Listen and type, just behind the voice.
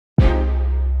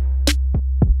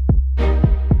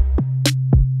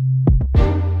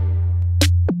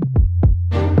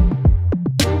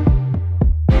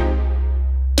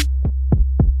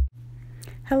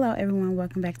everyone,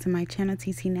 welcome back to my channel,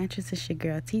 Tete Naturals. It's your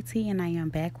girl Tete, and I am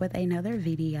back with another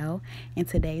video. In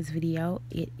today's video,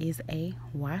 it is a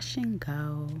wash and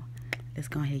go. Let's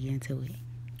go ahead and get into it.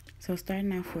 So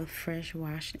starting off with fresh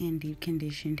washed and deep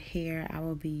conditioned hair, I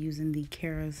will be using the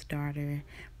Carol's Daughter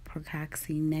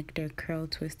Pracaxi Nectar Curl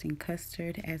Twisting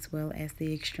Custard, as well as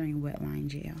the Extreme WetLine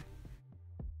Gel.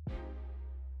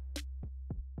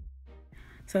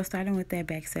 So starting with that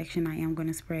back section, I am going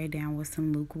to spray it down with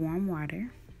some lukewarm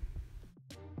water.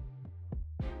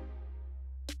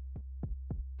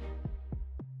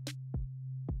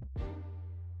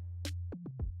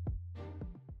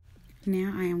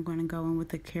 Now I am going to go in with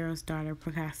the Carol's Daughter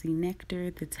Pracaxi Nectar.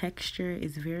 The texture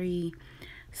is very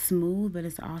smooth, but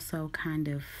it's also kind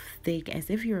of thick,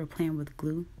 as if you were playing with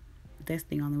glue. That's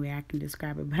the only way I can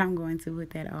describe it, but I'm going to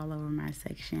put that all over my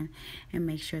section and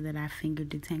make sure that I finger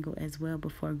detangle as well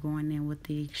before going in with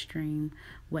the Extreme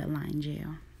WetLine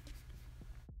Gel.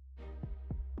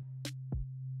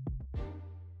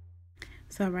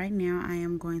 So right now I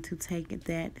am going to take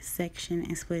that section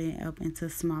and split it up into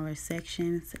smaller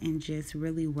sections and just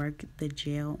really work the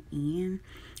gel in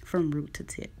from root to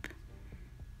tip.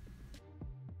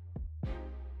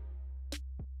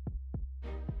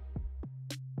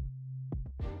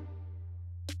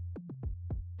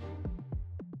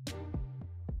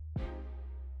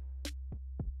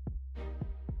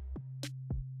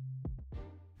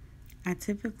 I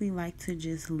typically like to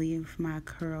just leave my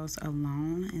curls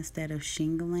alone instead of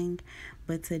shingling,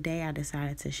 but today I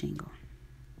decided to shingle.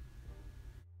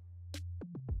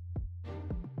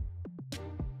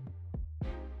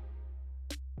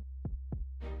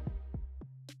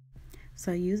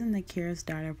 So using the Carol's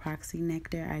Daughter Pracaxi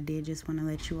Nectar, I did just want to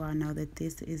let you all know that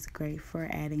this is great for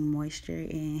adding moisture.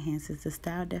 It enhances the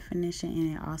style definition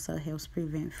and it also helps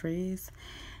prevent frizz.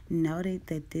 Noted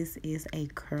that this is a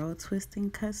curl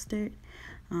twisting custard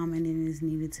and it is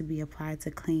needed to be applied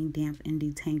to clean, damp, and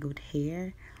detangled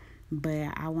hair.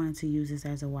 But I wanted to use this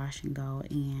as a wash and go,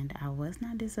 and I was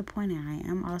not disappointed. I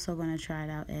am also going to try it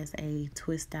out as a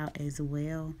twist out as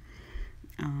well.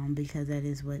 Because that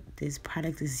is what this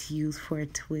product is used for,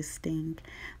 twisting,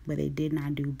 but it did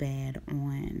not do bad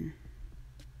on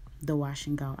the wash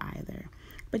and go either,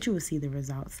 but you will see the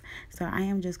results. So I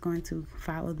am just going to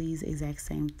follow these exact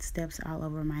same steps all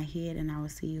over my head, and I will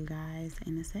see you guys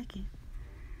in a second.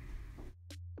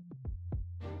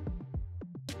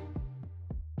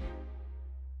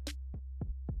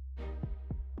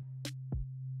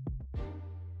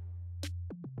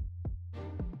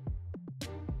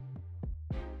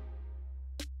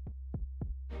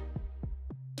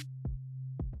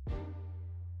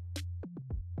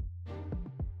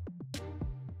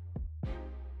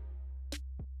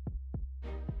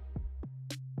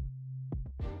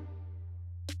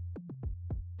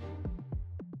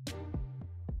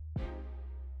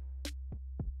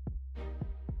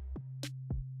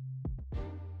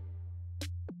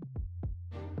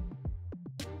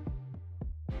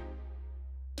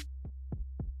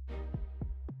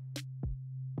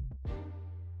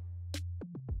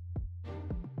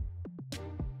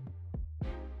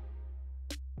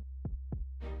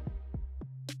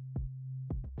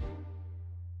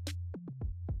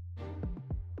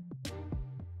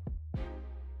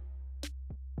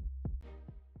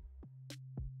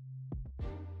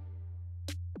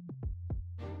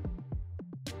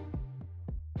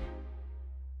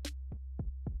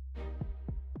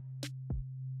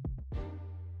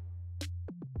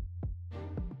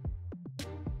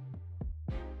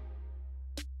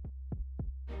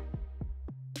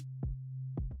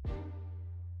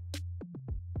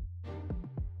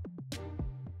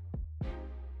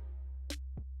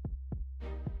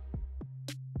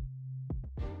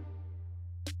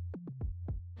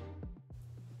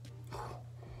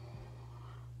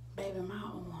 Baby, my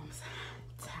arms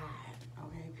tired,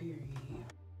 okay, period.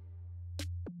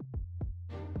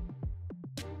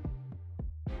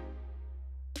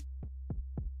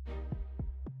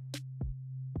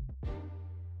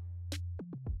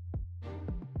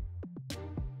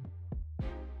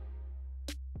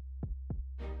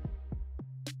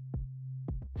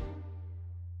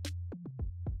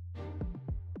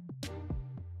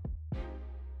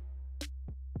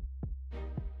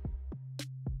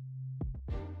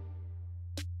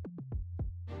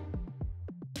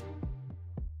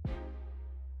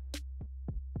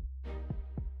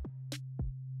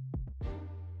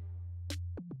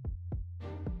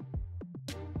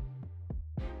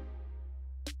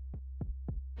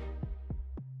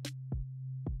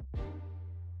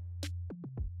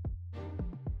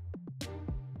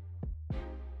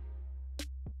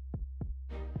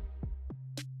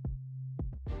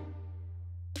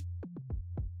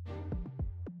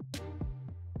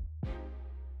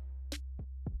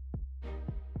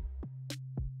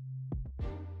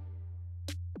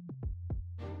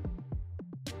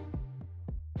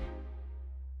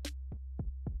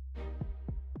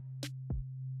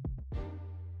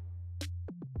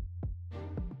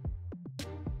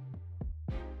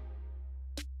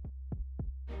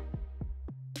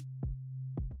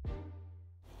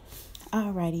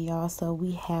 Alrighty, y'all, so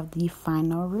we have the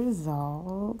final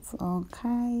results.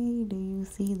 Okay, do you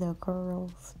see the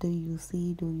curls? Do you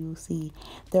see?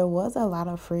 There was a lot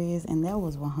of frizz, and that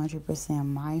was 100%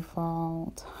 my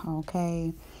fault.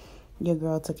 Okay, your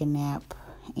girl took a nap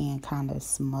and kind of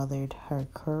smothered her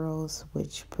curls,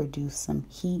 which produced some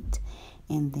heat,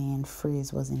 and then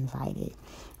frizz was invited.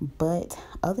 But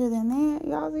other than that,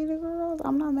 y'all see the girls?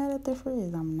 I'm not mad at the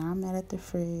frizz. I'm not mad at the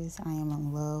frizz. I am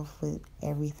in love with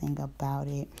everything about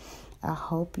it. I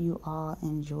hope you all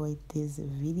enjoyed this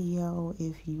video.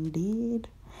 If you did,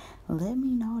 let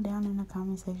me know down in the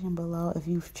comment section below. If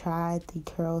you've tried the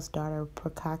Curl Starter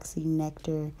Pracaxi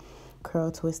Nectar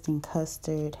Curl Twisting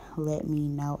Custard, let me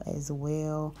know as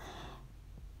well.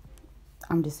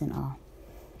 I'm just in awe.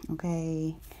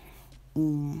 Okay?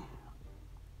 And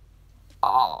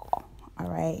all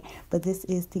right, but this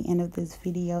is the end of this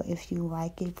video. If you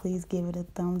like it, please give it a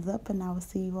thumbs up, and I will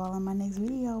see you all in my next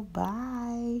video.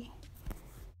 Bye.